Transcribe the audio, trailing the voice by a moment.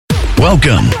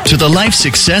Welcome to the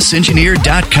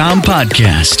LifeSuccessEngineer.com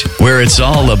podcast, where it's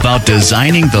all about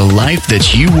designing the life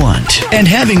that you want and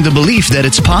having the belief that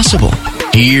it's possible.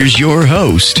 Here's your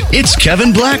host. It's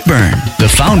Kevin Blackburn, the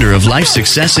founder of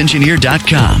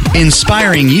LifeSuccessEngineer.com,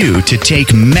 inspiring you to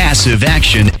take massive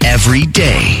action every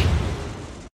day.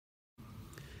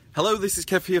 Hello, this is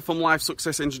Kev here from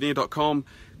LifeSuccessEngineer.com,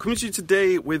 coming to you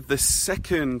today with the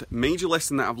second major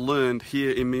lesson that I've learned here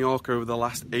in Mallorca over the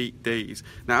last 8 days.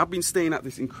 Now, I've been staying at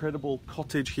this incredible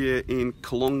cottage here in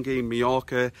Colongue,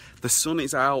 Mallorca. The sun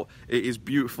is out, it is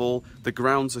beautiful, the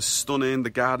grounds are stunning, the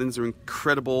gardens are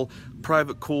incredible,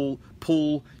 private pool,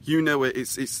 you know it,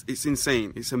 it's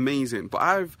insane, it's amazing. But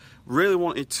I've really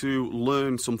wanted to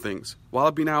learn some things. While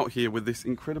I've been out here with this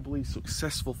incredibly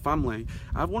successful family,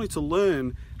 I've wanted to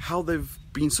learn how they've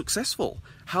been successful,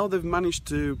 how they've managed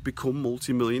to become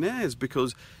multi-millionaires,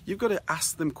 because you've got to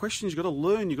ask them questions, you've got to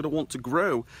learn, you've got to want to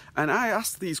grow. And I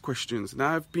asked these questions, and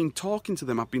I've been talking to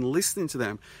them, I've been listening to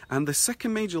them. And the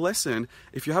second major lesson,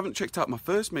 if you haven't checked out my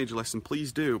first major lesson,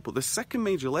 please do. But the second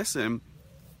major lesson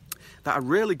that I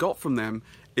really got from them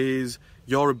is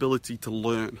your ability to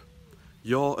learn.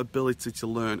 Your ability to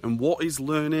learn. And what is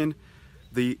learning?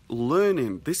 The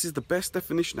learning, this is the best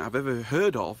definition I've ever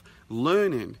heard of.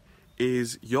 Learning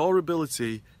is your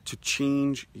ability to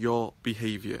change your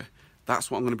behavior. That's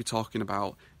what I'm going to be talking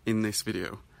about in this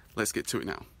video. Let's get to it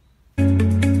now.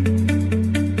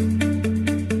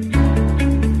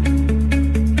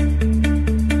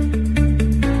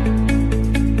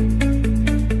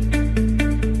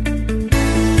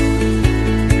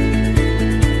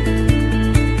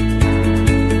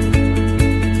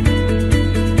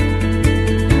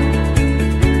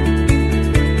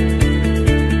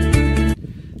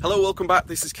 Welcome back,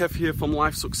 this is Kev here from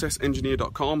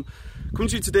LifeSuccessEngineer.com, coming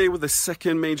to you today with the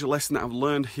second major lesson that I've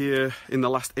learned here in the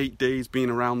last 8 days, being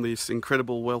around this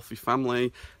incredible wealthy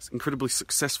family, this incredibly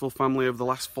successful family. Over the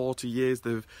last 40 years,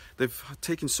 they've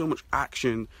taken so much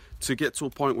action to get to a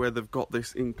point where they've got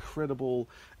this incredible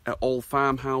old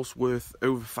farmhouse worth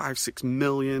over 5-6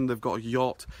 million. They've got a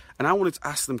yacht, and I wanted to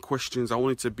ask them questions. I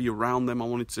wanted to be around them. I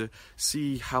wanted to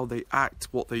see how they act,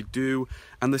 what they do.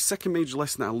 And the second major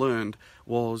lesson I learned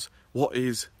was, what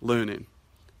is learning?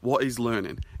 What is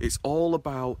learning? It's all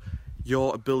about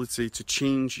your ability to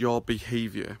change your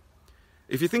behavior.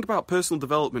 If you think about personal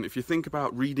development, if you think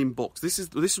about reading books, this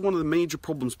is one of the major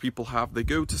problems people have. They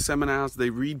go to seminars, they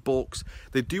read books,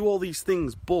 they do all these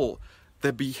things, but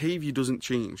their behavior doesn't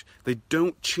change. They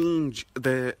don't change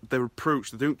their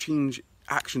approach. They don't change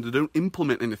action. They don't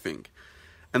implement anything.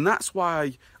 And that's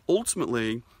why,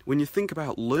 ultimately, when you think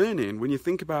about learning, when you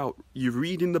think about you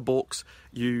reading the books,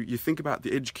 you think about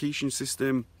the education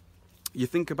system, you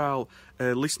think about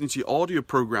listening to your audio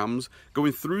programs,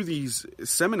 going through these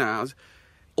seminars,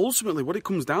 ultimately what it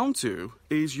comes down to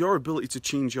is your ability to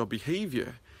change your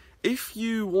behavior. If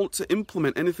you want to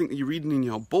implement anything that you're reading in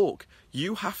your book,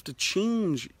 you have to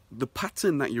change the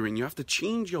pattern that you're in. You have to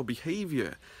change your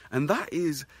behavior. And that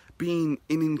is been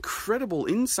an incredible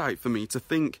insight for me to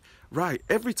think, right,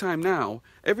 every time I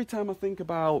think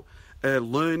about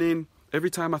learning, every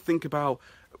time I think about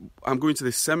I'm going to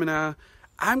this seminar,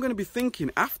 I'm going to be thinking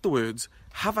afterwards,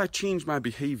 have I changed my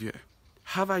behavior?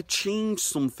 Have I changed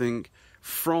something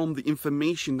from the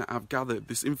information that I've gathered,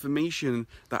 this information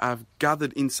that I've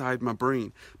gathered inside my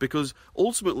brain? Because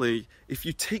ultimately, if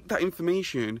you take that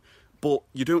information, but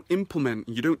you don't implement,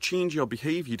 you don't change your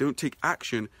behavior, you don't take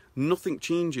action, nothing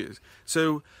changes.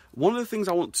 So one of the things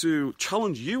I want to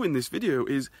challenge you in this video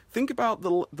is think about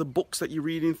the books that you're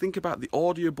reading, think about the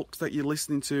audio books that you're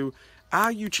listening to.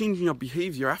 Are you changing your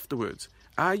behavior afterwards?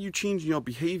 Are you changing your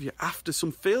behavior after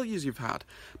some failures you've had?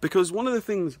 Because one of the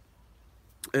things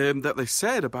that they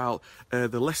said about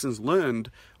the lessons learned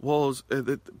was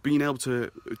that being able to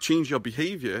change your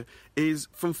behavior is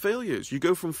from failures. You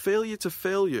go from failure to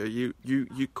failure. You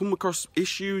come across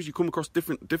issues, you come across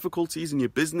different difficulties in your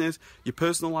business, your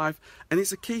personal life, and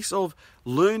it's a case of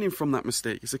learning from that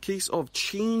mistake. It's a case of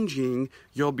changing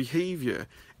your behavior.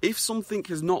 If something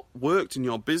has not worked in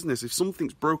your business, if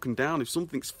something's broken down, if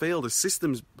something's failed, a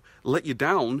system's let you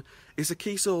down, it's a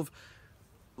case of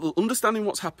understanding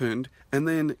what's happened and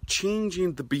then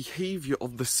changing the behavior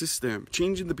of the system,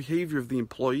 changing the behavior of the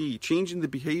employee, changing the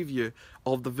behavior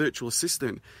of the virtual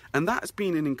assistant. And that's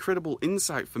been an incredible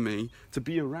insight for me to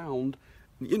be around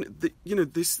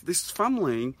this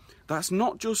family that's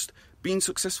not just being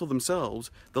successful themselves,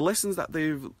 the lessons that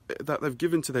they've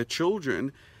given to their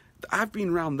children. I've been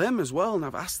around them as well, and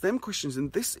I've asked them questions,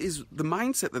 and this is the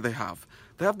mindset that they have.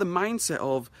 They have the mindset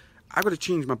of, I've got to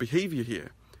change my behavior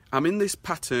here. I'm in this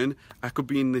pattern. I could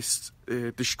be in this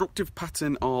destructive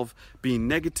pattern of being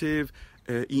negative,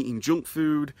 eating junk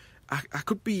food. I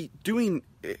could be doing,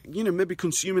 maybe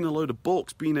consuming a load of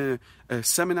books, being a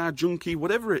seminar junkie,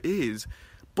 whatever it is.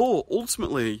 But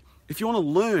ultimately, if you want to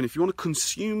learn, if you want to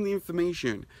consume the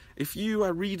information, if you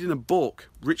are reading a book,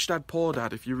 Rich Dad, Poor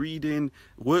Dad, if you're reading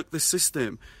Work the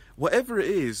System, whatever it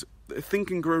is,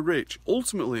 Think and Grow Rich,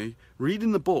 ultimately,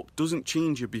 reading the book doesn't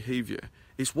change your behavior.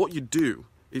 It's what you do.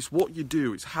 It's what you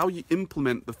do. It's how you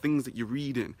implement the things that you're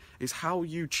reading. It's how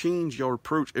you change your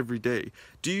approach every day.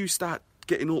 Do you start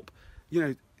getting up,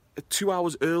 2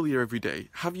 hours earlier every day?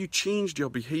 Have you changed your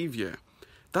behavior?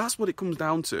 That's what it comes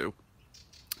down to.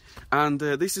 And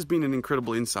this has been an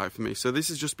incredible insight for me. So this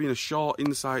has just been a short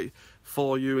insight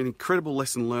for you, an incredible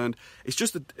lesson learned.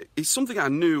 It's something I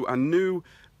knew. I knew,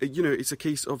 it's a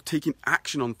case of taking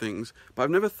action on things, but I've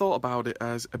never thought about it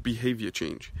as a behavior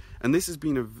change. And this has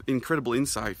been an incredible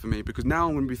insight for me, because now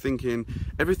I'm going to be thinking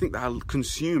everything that I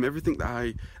consume, everything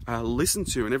that I listen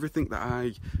to, and everything that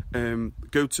I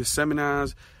go to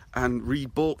seminars and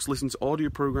read books, listen to audio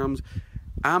programs,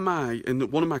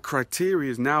 and one of my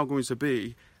criteria is now going to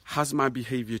be, has my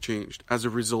behavior changed as a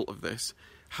result of this?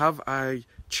 Have I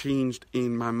changed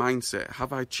in my mindset?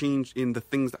 Have I changed in the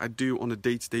things that I do on a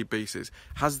day-to-day basis?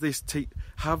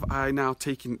 Have I now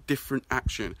taken different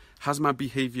action? Has my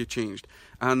behavior changed?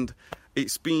 And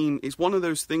it's one of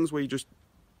those things where you just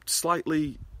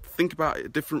slightly think about it a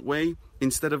different way.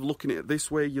 Instead of looking at it this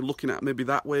way, you're looking at it maybe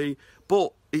that way.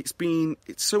 But it's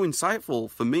so insightful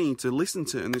for me to listen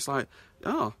to, and it's like,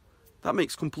 oh, that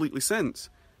makes completely sense.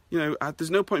 There's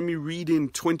no point in me reading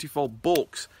 24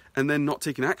 books and then not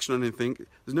taking action on anything.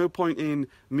 There's no point in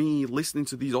me listening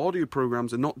to these audio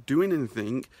programs and not doing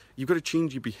anything. You've got to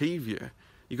change your behavior.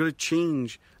 You've got to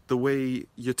change the way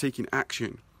you're taking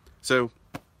action. So,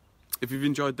 if you've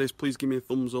enjoyed this, please give me a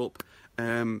thumbs up.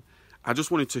 I just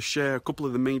wanted to share a couple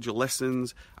of the major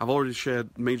lessons. I've already shared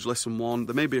major lesson 1.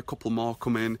 There may be a couple more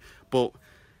coming, but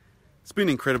it's been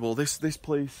incredible. This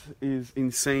place is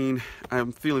insane.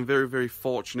 I'm feeling very, very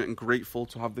fortunate and grateful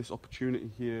to have this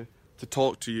opportunity here to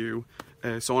talk to you.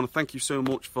 So I want to thank you so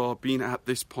much for being at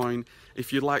this point.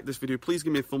 If you like this video, please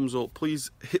give me a thumbs up. Please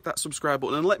hit that subscribe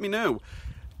button and let me know.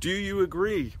 Do you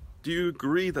agree? Do you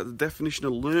agree that the definition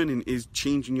of learning is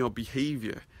changing your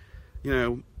behavior?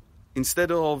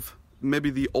 Instead of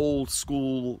maybe the old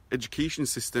school education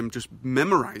system just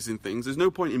memorizing things. There's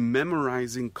no point in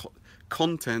memorizing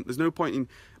content. There's no point in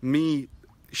me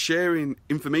sharing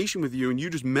information with you and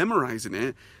you just memorizing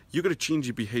it. You got to change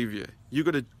your behavior. You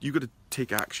got to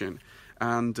take action.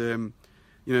 And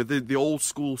the old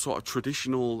school sort of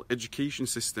traditional education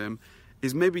system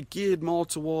is maybe geared more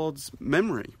towards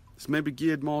memory. It's maybe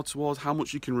geared more towards how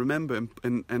much you can remember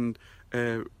and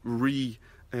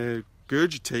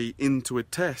regurgitate into a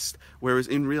test, whereas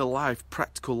in real life,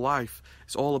 practical life,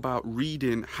 it's all about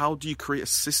reading. How do you create a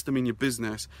system in your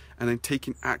business and then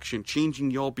taking action,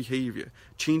 changing your behavior,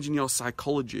 changing your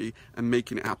psychology and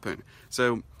making it happen?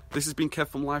 So this has been Kev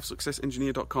from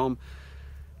LifeSuccessEngineer.com.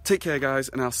 Take care, guys,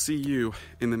 and I'll see you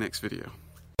in the next video.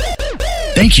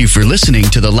 Thank you for listening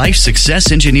to the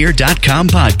LifeSuccessEngineer.com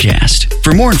podcast.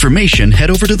 For more information, head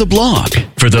over to the blog.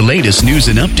 For the latest news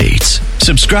and updates,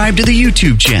 subscribe to the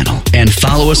YouTube channel and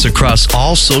follow us across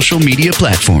all social media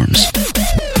platforms.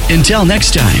 Until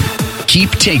next time,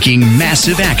 keep taking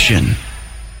massive action.